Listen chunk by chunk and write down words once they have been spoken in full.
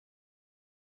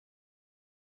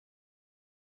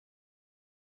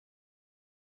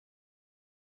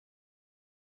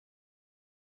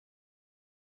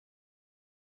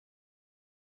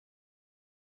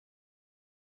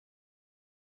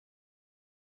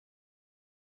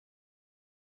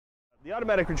The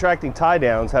automatic retracting tie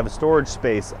downs have a storage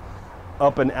space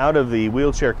up and out of the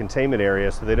wheelchair containment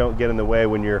area so they don't get in the way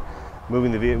when you're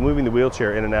moving the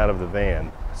wheelchair in and out of the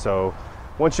van. So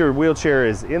once your wheelchair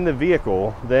is in the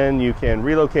vehicle, then you can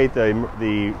relocate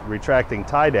the retracting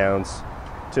tie downs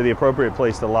to the appropriate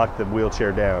place to lock the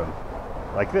wheelchair down,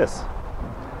 like this.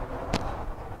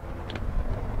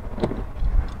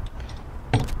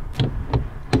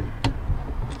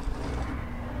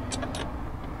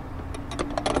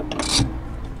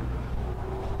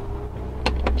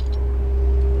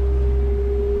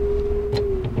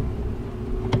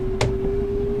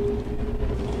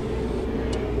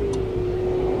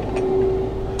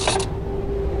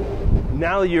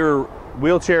 Now your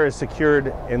wheelchair is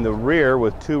secured in the rear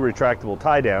with two retractable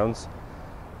tie downs,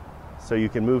 so you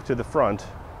can move to the front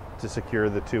to secure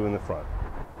the two in the front.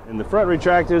 And the front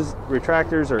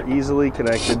retractors are easily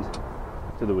connected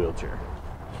to the wheelchair.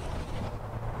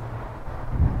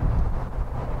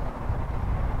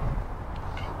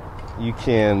 You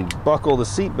can buckle the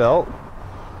seat belt,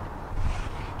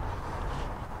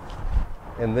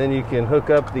 and then you can hook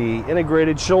up the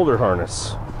integrated shoulder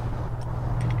harness.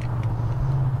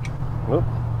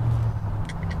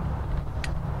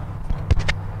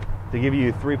 To give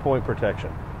you 3-point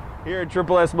protection. Here at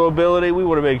Triple S Mobility, we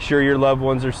want to make sure your loved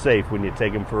ones are safe when you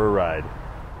take them for a ride.